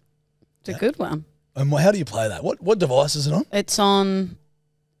game. It's a good one. And how do you play that? What device is it on? It's on,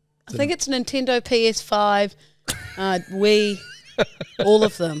 I think it's Nintendo, PS5, Wii, all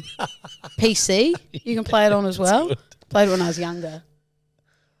of them. PC, you can play it on as well. good. Played it when I was younger.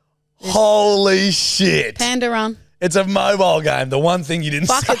 Holy shit. Panda Run. It's a mobile game. The one thing you didn't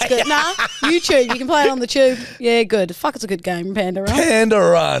Fuck, say. it's good. Nah, YouTube. You can play it on the tube. Yeah, good. Fuck, it's a good game, Panda Run. Panda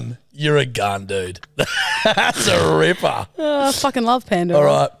Run. You're a gun, dude. That's a ripper. I fucking love Panda All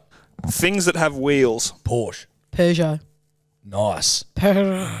Run. right. Things that have wheels. Porsche. Peugeot. Nice.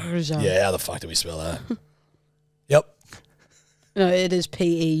 Peugeot. Yeah, how the fuck do we spell that? Yep. No, it is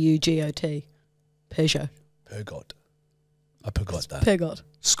Peugot. Peugeot. Pergot. I forgot that. Peugot.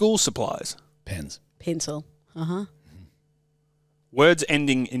 School supplies. Pens. Pencil. Uh-huh. Words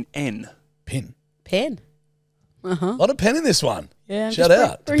ending in N. Pin. Pen. Uh-huh. A lot of pen in this one. Yeah. Shout just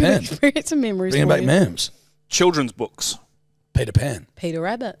out. Bring Pen. back some memories. Bringing for back you. memes. Children's books. Peter Pan. Peter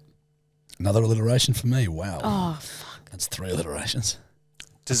Rabbit. Another alliteration for me. Wow. Oh, fuck. That's 3 alliterations.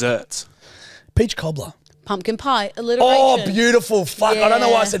 Desserts. Peach cobbler. Pumpkin pie. Alliteration. Oh, beautiful. Fuck. I don't know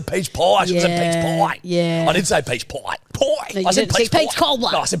why I Yeah. said peach pie. I should have said peach pie. Yeah. I did say peach pie. Pie. No, you I said didn't say peach pie. peach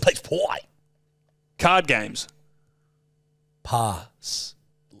cobbler. No, I said peach pie. Card games. Pass.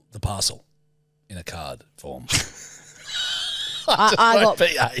 The parcel. In a card form. I got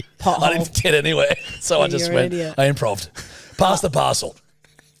PA. pothole. I didn't get anywhere. So I Yeah, just you're went. an idiot. I improved. Pass the parcel.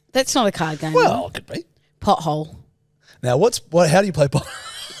 That's not a card game. Well, it could be. Pothole. Now, how do you play pot?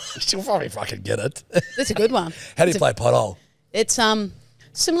 She'll probably fucking get it. That's a good one. How do you play pothole? It's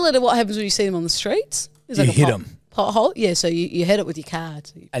similar to what happens when you see them on the streets. It's You like a hit 'em. Pothole. Yeah, so you hit it with your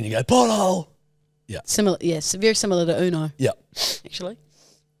cards. And you go, pothole. Similar. Yes, very similar to Uno. Yep. Actually.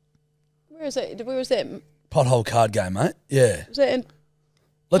 Where is that? Where was that? Pothole card game, mate. Yeah. Was that in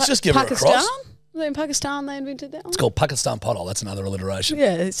Let's just give her a Pakistan? cross. Was that in Pakistan they invented that one? It's called Pakistan pothole. That's another alliteration.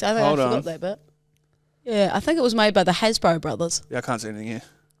 Yeah, I think Hold I on. forgot that bit. Yeah, I think it was made by the Hasbro brothers. Yeah, I can't see anything here.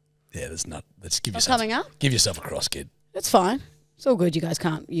 Yeah, there's not. Let's give What's yourself coming up? Give yourself a cross, kid. It's fine. It's all good. You guys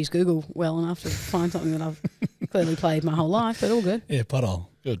can't use Google well enough to find something that I've clearly played my whole life, but all good. Yeah, pothole.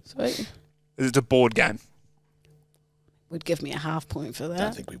 Good. Sweet. It's a board game. Would give me a half point for Don't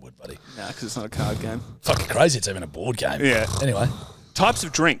that. think we would, buddy. No, because it's not a card game. Fucking crazy. It's even a board game. Yeah. Anyway, Types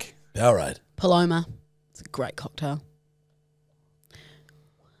of drink. Powerade. Paloma. It's a great cocktail.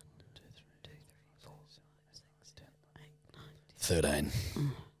 13.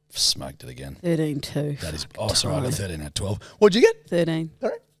 Smoked it again. 13-2. That is. Oh, sorry. I got 13 out of 12. What'd you get? 13.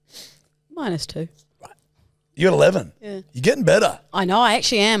 Sorry. -2. You got 11. Yeah. You're getting better. I know, I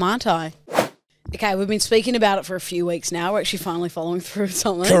actually am, aren't I? Okay, we've been speaking about it for a few weeks now. We're actually finally following through with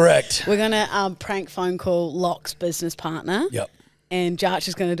something. Correct. We're going to prank phone call Locke's business partner. Yep. And Jarch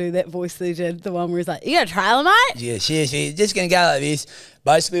is going to do that voice that he did, the one where he's like, you got a trailer, mate? Yes, just going to go like this.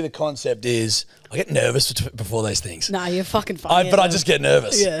 Basically, the concept is I get nervous before these things. No, you're fucking funny. But I just get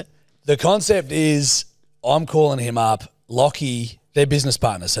nervous. Yeah. The concept is I'm calling him up, Lockie, their business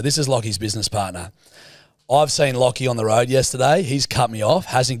partner. So this is Lockie's business partner. I've seen Lockie on the road yesterday. He's cut me off,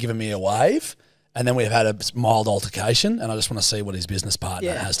 hasn't given me a wave. And then we've had a mild altercation. And I just want to see what his business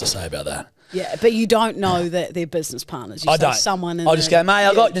partner has to say about that. Yeah, but you don't know that they're business partners. You I say don't. Someone in I just go, mate,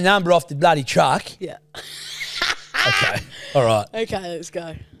 I got the number off the bloody truck. Yeah. Okay. All right. Okay, let's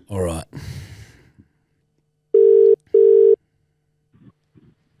go. All right.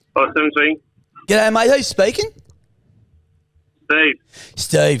 Oh, Simsing. G'day, mate. Who's speaking? Steve.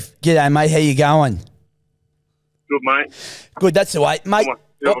 Steve. G'day, mate. How you going? Good, mate. Good, that's the way. Mate, Come on.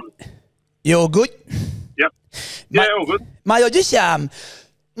 You're good. you all good? Yep. Mate- Yeah, all good. Mate,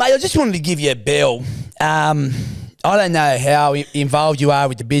 I just wanted to give you a bell. I don't know how involved you are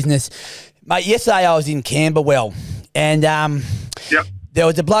with the business. Mate, yesterday I was in Camberwell and Yep. there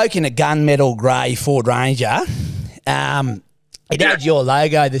was a bloke in a gunmetal grey Ford Ranger. It had your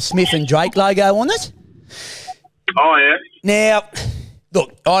logo, the Smith and Drake logo on it. Oh, yeah. Now,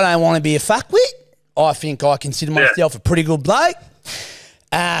 look, I don't want to be a fuckwit. I think I consider myself a pretty good bloke.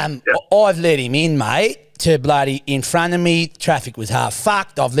 I've let him in, mate, to bloody in front of me. Traffic was half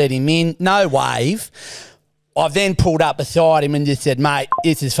fucked. I've let him in. No wave. I've then pulled up beside him and just said, mate,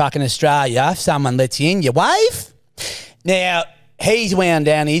 this is fucking Australia. If someone lets you in, you wave. Now, he's wound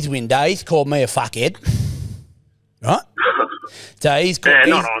down his window. He's called me a fuckhead. Right? So he's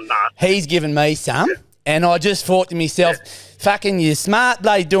given me some. And I just thought to myself, fucking you're smart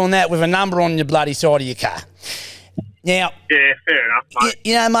bloody doing that with a number on your bloody side of your car. Now, Yeah, fair enough, mate.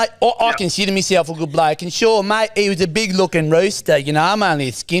 you know, mate, I consider myself a good bloke. And sure, mate, he was a big-looking rooster. You know, I'm only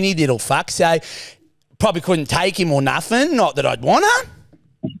a skinny little fuck, so probably couldn't take him or nothing. Not that I'd want to.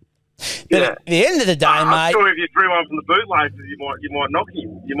 But at the end of the day, I'm mate... sure if you threw one from the bootlegs, you might knock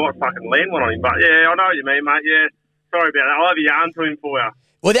him. You might fucking land one on him. But, yeah, I know what you mean, mate. Yeah, sorry about that. I'll have a yarn to him for you.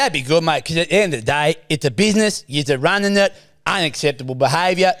 Well, that'd be good, mate, because at the end of the day, it's a business, you're running it, unacceptable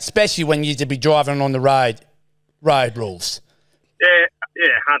behaviour, especially when you're to be driving on the road rules. Yeah,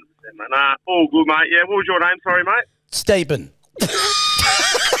 100%, mate. Nah, all good, mate. Yeah, what was your name? Sorry, mate. Stephen.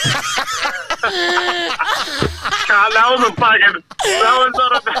 That was a fucking... That was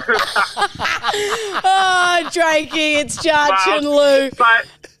not a... Oh, Drakey, it's Jarch and Lou.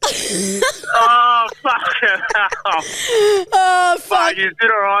 Mate. Oh, fuck. Fucking hell. Oh, Fuck, fuck. you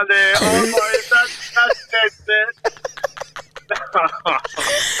did all right there. Oh, that's dead.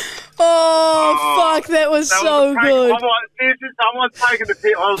 Oh, fuck. That was so good. I'm like, seriously, someone's taking the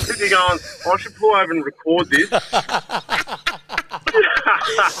pic. I was sitting going, I should pull over and record this. Was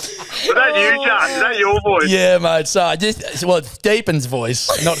that you, Josh? Is that your voice? Yeah, mate. So it's Deepen's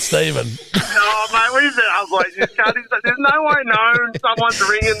voice, not Stephen. Oh, mate, what is it? I was like, there's no way known someone's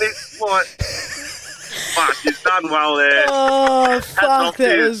ringing this. Like, fuck, you've done well there. Oh, fuck.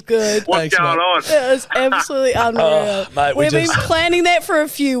 That was good. What's Thanks, going mate. on? That was absolutely unreal. Mate, We've been planning that for a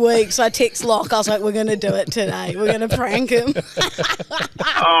few weeks. I text Locke. I was like, we're going to do it today. We're going to prank him.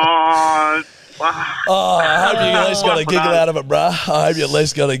 Oh, Oh, I hope you at least got a giggle out of it, bruh. I hope you at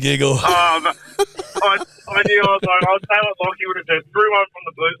least got a giggle. I knew I was like, I'll say what Lockie would have said. Threw one from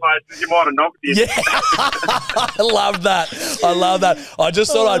the blue place, you might have knocked him. Yeah, I love that. I love that. I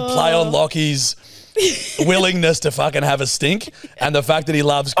just thought I'd play on Lockie's willingness to fucking have a stink, and the fact that he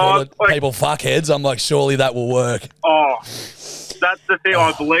loves calling people fuckheads. I'm like, surely that will work. Oh, that's the thing.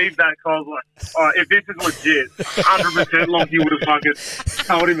 I believe that because I was like, if this is legit, 100% Lockie would have fucking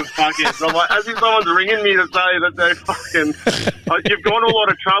told him a fuckhead. So I'm like, as if someone's ringing me to say that they fucking, like, you've gone to a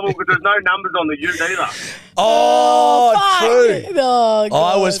lot of trouble because there's no numbers on the ute either. Oh, true. Oh,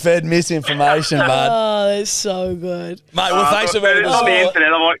 I was fed misinformation, bud. Oh, that's so good. Mate, well, thanks for being on the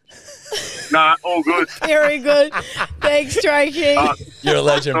internet. I'm like, nah, all good. Very good. Thanks, Trachy. You're a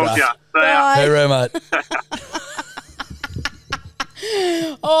legend, bro. Talk to ya. See ya. Bye. Hey, Ray, mate.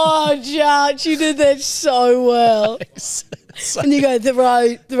 Oh, Judge, you did that so well. And you go, the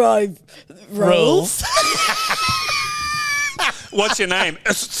road rules. What's your name?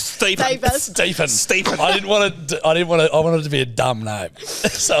 Stephen. Stephen. I wanted it to be a dumb name.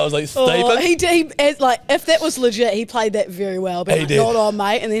 So I was like, Stephen. Oh, he like, if that was legit, he played that very well. But He like, did. not on,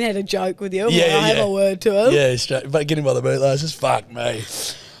 mate, and then had a joke with you. Yeah, I have yeah. a word to him. Yeah, straight. But get him by the bootlace. Just fuck me.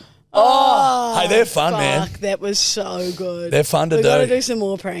 Oh, Hey, they're fun, man. fuck, that was so good. They're fun to We've got to do. do some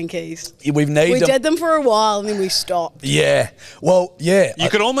more prankies. We We did them for a while and then we stopped. Yeah. Well, yeah. You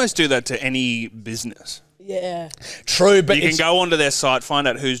could almost do that to any business. Yeah. True, but You can go onto their site, find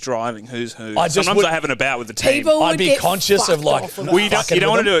out who's driving, who's who. I just Sometimes would- I have an about with the team. People I'd would be get conscious of fucked like. off of Well, you that. don't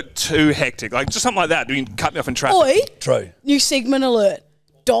want to do it too hectic. Like just something like that. You can cut me off in traffic. Oi, True. new segment alert.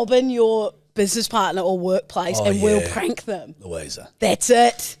 Dob in your business partner or workplace Oh, and we'll yeah. prank them. Louisa. That's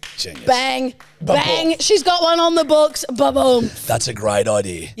it. Genius. Bang. Ba-boom. Bang. She's got one on the books. Ba-boom. That's a great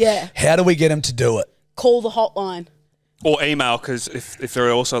idea. Yeah. How do we get him to do it? Call the hotline. Or email, because if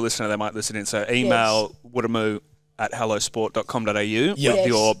they're also a listener, they might listen in. So email woodamoo@hellosport.com.au with Yes.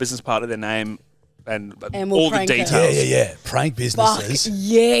 your business partner, their name, and we'll all the prank it. details. Yeah. Prank Fuck. businesses.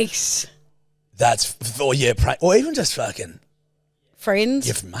 Yes. That's prank, or even just fucking Friends.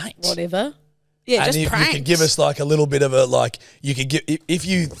 your mates. Whatever. Yeah, And just you pranks. could give us like a little bit of a like. You could give if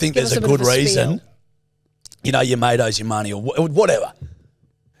you think Give there's us a a bit good of a reason. spiel. You know, your mate owes you money or whatever.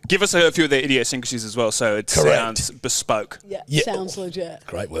 Give us a few of their idiosyncrasies as well, so it Correct. sounds bespoke. Yeah, Yeah. sounds legit.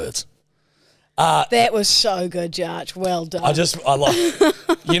 Great words. That was so good, Jarch. Well done. I like,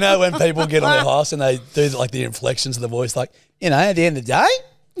 you know, when people get on their horse and they do like the inflections of the voice, like, you know, at the end of the day,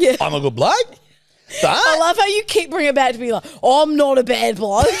 Yeah. I'm a good bloke. But I love how you keep bringing it back to be like, oh, I'm not a bad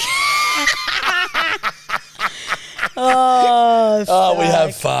bloke. Oh, we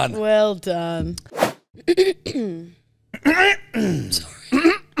have fuck. fun. Well done.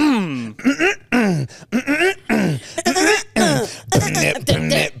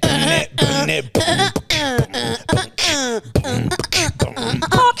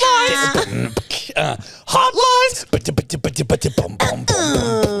 Hotlines.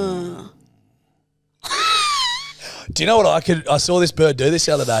 Do you know what I saw this bird do this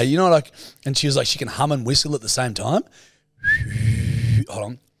the other day. You know what and she was like, she can hum and whistle at the same time. Hold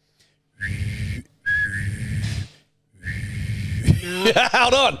on.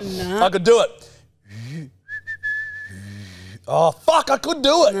 Hold on. I could do it. Oh, fuck, I could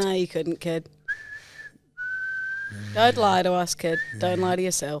do it. No, you couldn't, kid. Don't lie to us, kid. Don't lie to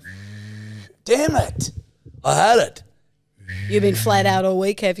yourself. Damn it. I had it. You've been flat out all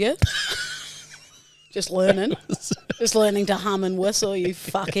week, have you? Just learning. Just learning to hum and whistle, you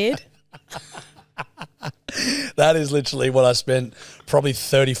fuckhead. That is literally what I spent probably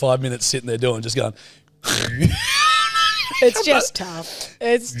 35 minutes sitting there doing, just going, It's just tough.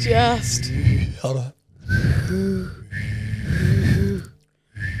 It's just... hold on.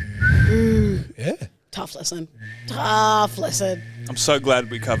 Yeah. Tough listen. Tough listen. I'm so glad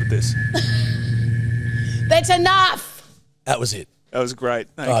we covered this. That's enough. That was it. That was great.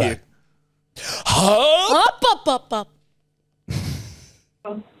 Thank Righto. you. Huh? Up, up, up, up.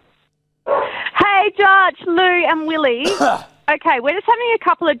 Hey, Hey, Josh, Lou and Willie. Okay, we're just having a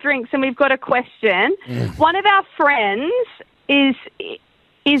couple of drinks and we've got a question. One of our friends is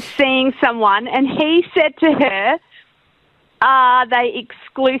seeing someone and he said to her, are they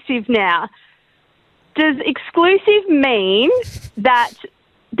exclusive now? Does exclusive mean that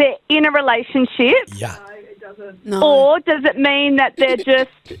they're in a relationship? Yeah. No. Or does it mean that they're just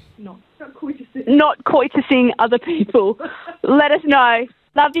not coitusing other people? Let us know.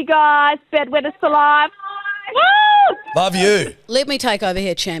 Love you guys. Bedwetters for life. Woo! Love you. Let me take over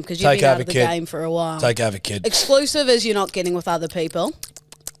here, champ, because you've Take been out over, of the kid. game for a while. Take over, kid. Exclusive is you're not getting with other people.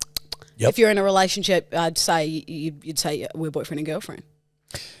 Yep. If you're in a relationship, I'd say you'd say we're boyfriend and girlfriend.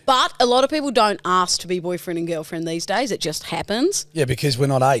 But a lot of people don't ask to be boyfriend and girlfriend these days. It just happens. Yeah, because we're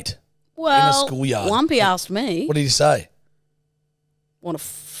not 8. Well, in a schoolyard. Lumpy asked me. What did he say? Want to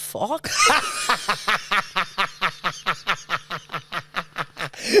fuck?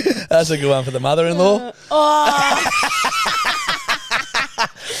 That's a good one for the mother-in-law.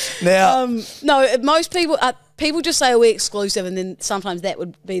 Now, No, most people just say we're exclusive, and then sometimes that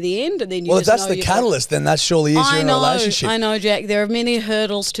would be the end, and then you well, if just that's know the you've catalyst, then that surely is got, you're in a relationship. I know, Jack. There are many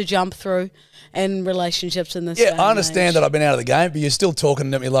hurdles to jump through in relationships in this. day Yeah, and I understand age. that I've been out of the game, but you're still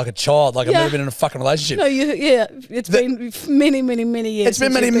talking to me like a child, like I've Yeah. never been in a fucking relationship. No, it's been many, many, many years. It's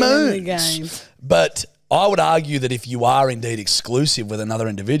been since many you've been in the moons. game. But I would argue that if you are indeed exclusive with another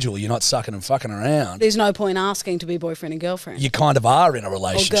individual, you're not sucking and fucking around. There's no point asking to be boyfriend and girlfriend. You kind of are in a Or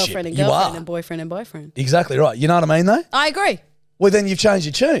relationship. girlfriend and you girlfriend are. and boyfriend and boyfriend. Exactly right. You know what I mean, though? I agree. Well, then you've changed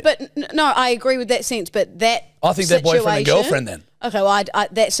your tune. But no, I agree with that sense. But that I think they're boyfriend and situation- girlfriend then. Okay, well,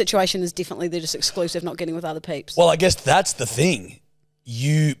 that situation is definitely they're just exclusive, not getting with other peeps. Well, I guess that's the thing.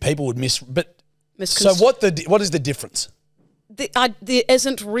 People would miss. But so Misconstru- what is the difference? There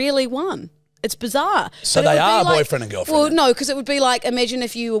isn't really one. It's bizarre. So But it they would be are like- boyfriend and girlfriend Well, then? no, because it would be like, imagine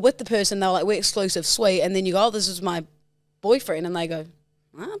if you were with the person, they're like, we're exclusive, sweet, and then you go, oh, this is my boyfriend, and they go,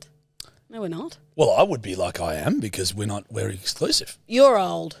 what? No, we're not. Well, I would be like I am because we're exclusive. You're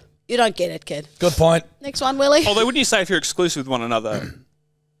old. You don't get it, kid. Good point. Next one, Willie. Although, wouldn't you say if you're exclusive with one another,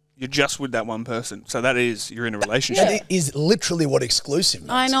 you're just with that one person? So that is, you're in a relationship. And it is literally what exclusive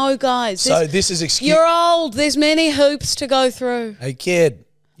means. I know, guys. So this is excuse. You're old. There's many hoops to go through. Hey, kid,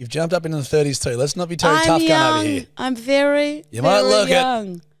 you've jumped up into the 30s too. Let's not be too tough gun young. over here. I'm very, You might very look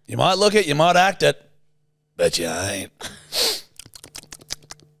young. it. You might look it. You might act it. But you ain't.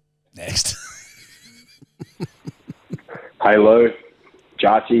 Next. Hey Lou,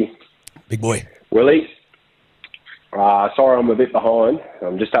 Jarchi, Big boy. Willie. Sorry I'm a bit behind.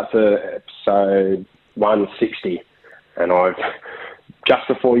 I'm just up to episode 160. And just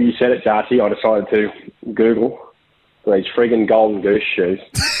before you said it, Jarchi, I decided to Google these friggin' golden goose shoes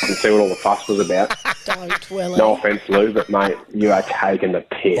and see what all the fuss was about. Don't, Willie. No offence, Lou, but mate, you are taking the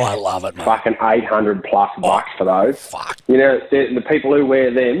piss. Oh, I love it, mate. Fucking $800+ bucks for those. Fuck. You know, the people who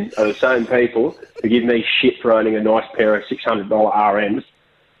wear them are the same people who give me shit for owning a nice pair of $600 RMs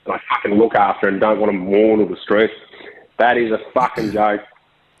that I fucking look after and don't want them worn or distressed. That is a fucking joke.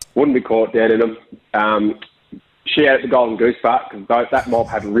 Wouldn't be caught dead in them. Shout out the Golden Goose part, because that mob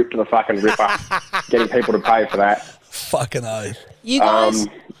have ripped the fucking ripper, getting people to pay for that. Fucking oath. You guys,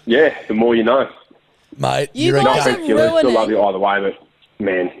 Yeah, the more you know. Mate, You you're guys a are gun. Thank you, Lou. Still ruining- love you either way, but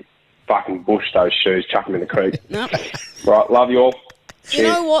man, fucking bush those shoes, chuck them in the creek. no. Right, love you all. You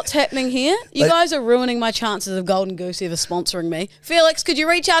know what's happening here? You Like- guys are ruining my chances of Golden Goose ever sponsoring me. Felix, could you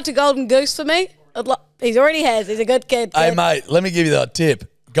reach out to Golden Goose for me? He already has. He's a good kid. Hey, mate, let me give you that tip.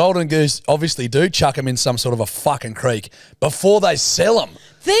 Golden Goose obviously do chuck them in some sort of a fucking creek before they sell them.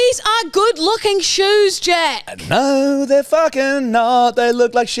 These are good-looking shoes, Jack. No, they're fucking not. They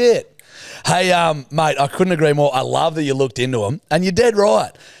look like shit. Hey, mate, I couldn't agree more. I love that you looked into them, and you're dead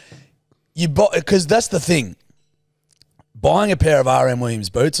right. Because that's the thing. Buying a pair of RM Williams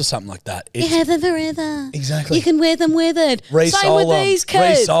boots or something like that. You have them forever. Exactly. You can wear them weathered. Same Resole with them. these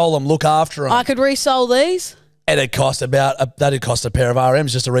kids. Resole them. Look after them. I could resole these. And it'd cost that'd cost a pair of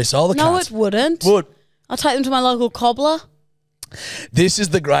RMs just to resole the No, cunts. it wouldn't. Would. I'll take them to my local cobbler. This is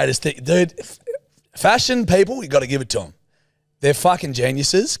the greatest thing. Dude, fashion people, you got to give it to them. They're fucking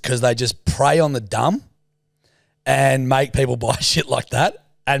geniuses because they just prey on the dumb and make people buy shit like that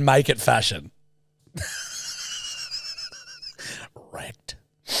and make it fashion. Wrecked.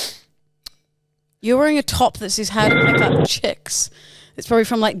 You're wearing a top that says how to pick up chicks. It's probably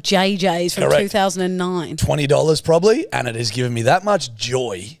from like JJ's from Correct. 2009. $20 probably, and it has given me that much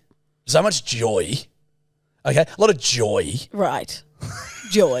joy. So much joy. Okay, a lot of joy. Right.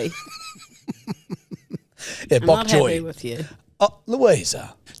 Joy. Yeah, I'm Bok not Joy. happy with you. Oh,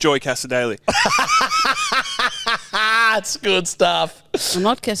 Louisa. Joy Casadale. It's good stuff. I'm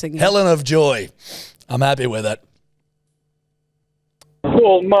not kissing you. Helen of Joy. I'm happy with it.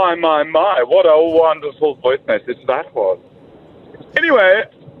 Well, my, what a wonderful voice message that was. Anyway,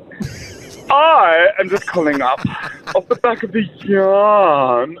 I am just calling up off the back of the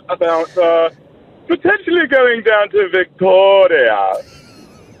yarn about potentially going down to Victoria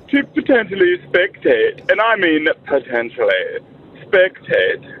to potentially spectate, and I mean potentially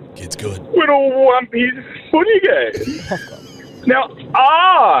spectate. It's good. With a one-piece footy game. Now,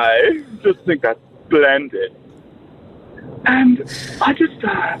 I just think that's splendid. And I just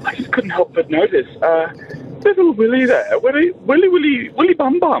couldn't help but notice little Willie there, Willie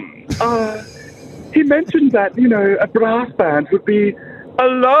Bum Bum. He mentioned that, you know, a brass band would be a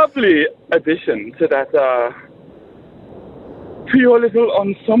lovely addition to that, to your little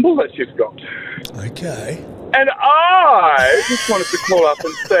ensemble that you've got. Okay. And I just wanted to call up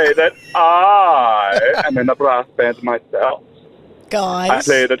and say that I am in a brass band myself. Guys. I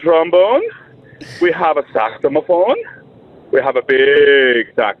play the trombone. We have a saxophone. We have a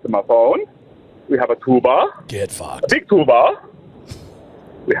big saxophone. We have a tuba. Get A fucked. big tuba.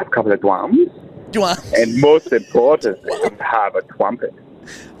 We have a couple of drums. And most importantly, we have a trumpet.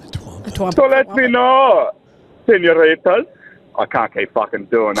 So let me know, senoritas. I can't keep fucking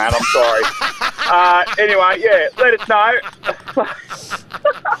doing that. I'm sorry. Anyway, yeah, let us know.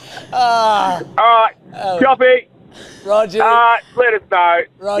 All right, copy. Roger. Let us know.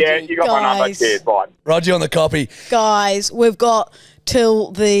 Roger. Yeah, you got my number. Guys. Cheers, bye. Roger on the copy. Guys, we've got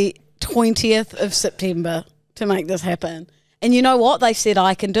till the 20th of September to make this happen. And you know what they said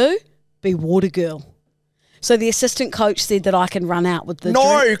I can do? Be water girl. So the assistant coach said that I can run out with the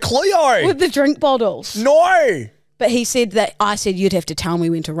Cleo. with the drink bottles. No. But he said that I said you'd have to tell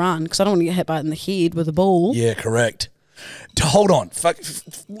me when to run because I don't want to get hit by it in the head with a ball. Yeah, correct. Hold on.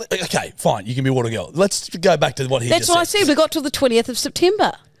 Okay, fine. You can be water girl. Let's go back to what he That's just what said. I said. We got till the 20th of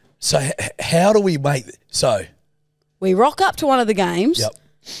September. So how do we make so? We rock up to one of the games Yep.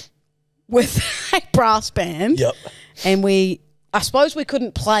 with a brass band. Yep. And I suppose we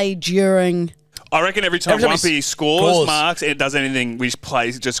couldn't play during. I reckon every time Every time Wumpy he scores, scores. marks, it does anything, we just play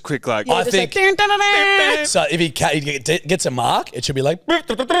just quick like. I Just think like, dun, dun, dun, dun. so. If he gets a mark, it should be like,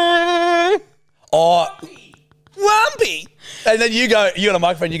 oh, Wumpy, and then you got a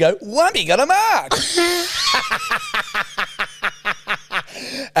microphone. You go, Wumpy got a mark,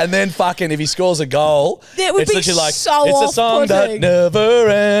 and then fucking if he scores a goal, That would it's be literally like so it's a song that off-putting. never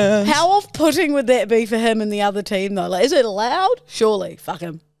ends. How off-putting would that be for him and the other team, though? Like, is it allowed? Surely. Fuck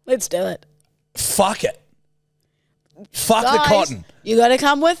him. Let's do it. Fuck it. Fuck the Guys, cotton. You got to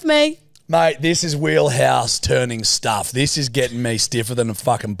come with me. Mate, this is wheelhouse turning stuff. This is getting me stiffer than a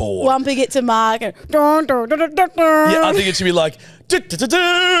fucking board. Wumpy gets a mark. And dun, dun, dun, dun, dun, dun. Yeah, I think it should be like, du-du-du-du.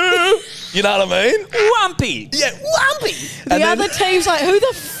 You know what I mean? Wumpy! Yeah, Wumpy. The other team's like, who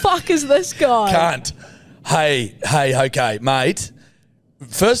the fuck is this guy? Can't. Hey, okay, mate.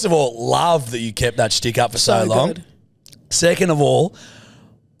 First of all, love that you kept that shtick up for so long. good. Second of all,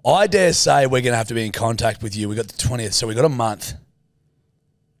 I dare say we're going to have to be in contact with you. We got the 20th, so we got a month.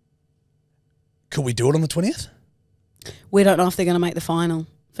 Could we do it on the 20th? We don't know if they're going to make the final.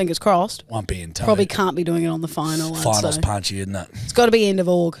 Fingers crossed. Won't be in time. Probably can't be doing it on the final. I'd Finals say. punchy, isn't it? It's got to be end of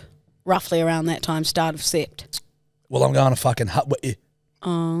Aug, roughly around that time, start of Sept. Well, I'm going to fucking...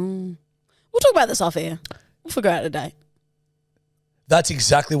 Oh. We'll talk about this off air. We'll figure out a date. That's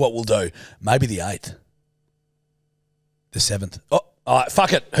exactly what we'll do. Maybe the 8th. The 7th. Oh, all right,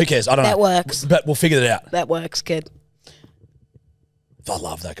 fuck it. Who cares? I don't know. That works. But we'll figure it out. That works, kid. I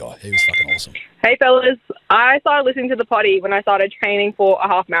love that guy. He was fucking awesome. Hey fellas, I started listening to the potty when I started training for a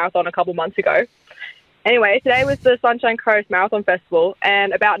half marathon a couple months ago. Anyway, today was the Sunshine Coast Marathon Festival,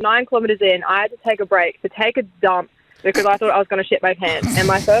 and about 9 kilometres in, I had to take a break to take a dump because I thought I was going to shit my pants. And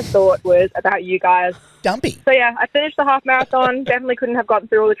my first thought was about you guys. Dumpy. So yeah, I finished the half marathon. Definitely couldn't have gotten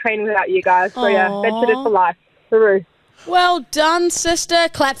through all the training without you guys. So yeah, Aw. Bedwetters for life. Hooroo. Well done, sister.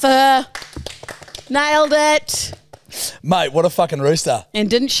 Clap for her. Nailed it. Mate, what a fucking rooster. And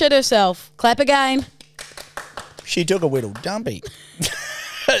didn't shit herself. Clap again. She took a whittle dumpy.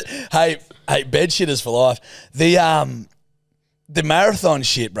 hey, bed shitters for life. The marathon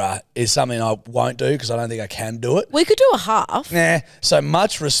shit, bruh, is something I won't do because I don't think I can do it. We could do a half. Nah. So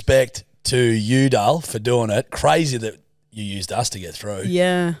much respect to you, Dale, for doing it. Crazy that you used us to get through.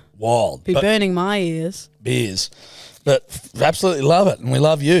 Yeah. Wild. Be But burning my ears. beers. But absolutely love it. And we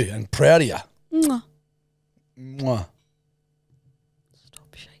love you and proud of you. Mwah. Mwah.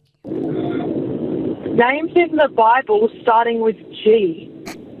 Stop shaking. Names in the Bible starting with G.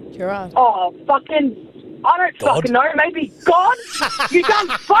 You're right. Oh, fucking I don't fucking know. Maybe God? You dumb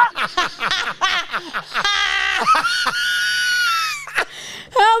fuck!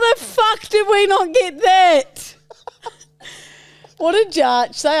 How the fuck did we not get that? What did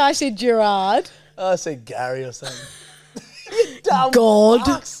Jarch say? I said Gerard. I said Gary or something. You dumb God.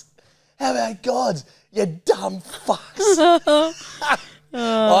 fucks. How about God? You dumb fucks.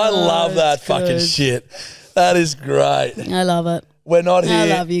 I love that fucking shit. That is great. I love it. We're not here. I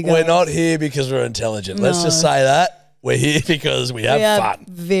love you guys. We're not here because we're intelligent. Let's just say that. We're here because we have fun.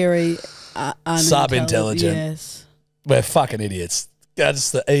 Very Sub-intelligent. Yes. We're fucking idiots.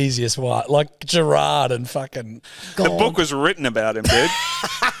 That's the easiest one. Like Gerard and fucking... The book was written about him, dude.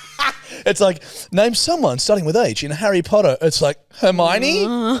 It's like, name someone starting with H in Harry Potter. It's like,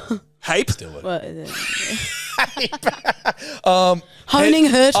 Hermione? Hape? Do it. What is it? Honing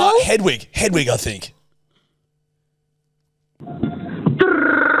Hurtle? Hedwig. Hedwig, I think.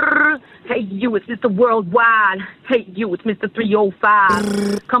 Hey, you, it's Mr. Worldwide. Hey, you, it's Mr.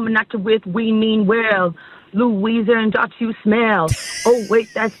 305. Coming at you with We Mean Well. Louisa and Dot you smell. Oh, wait,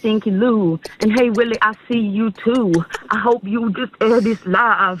 that's Stinky Lou. And hey, Willie, I see you too. I hope you just air this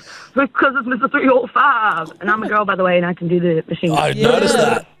live because it's Mr. 305. And I'm a girl, by the way, and I can do the machine. I noticed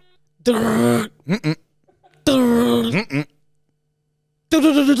that. Give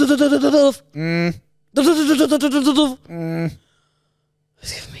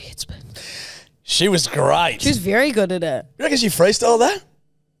me a spin. She was great. She was very good at it. You reckon she freestyled that?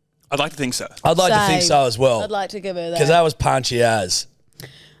 I'd like to think so. I'd like to think so as well. I'd like to give her that. Because that was punchy as.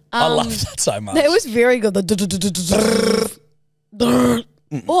 I loved that so much. It was very good.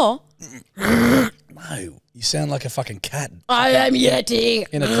 Or no, you sound like a fucking cat. I am Yeti.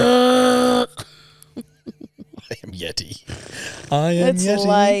 In a I am Yeti. I am It's Yeti.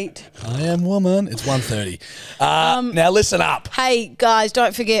 late. I am woman. It's 1:30. Now listen up. Hey, guys,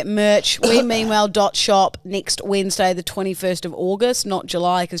 don't forget merch. wemeanwell.shop next Wednesday, the 21st of August, not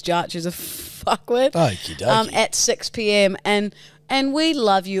July, because Jarch is a fuckwit. Okie dokie. At 6 p.m. And we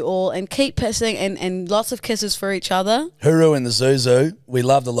love you all, and keep pissing and lots of kisses for each other. Huru and the Zuzu, we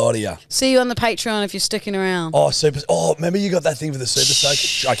love the lot of you. See you on the Patreon if you're sticking around. Oh, super. Oh, remember you got that thing for the super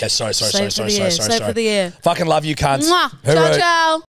soak? Okay, sorry. Save for the air. Fucking love you, cunts. Mwah. Huru. Ciao, ciao.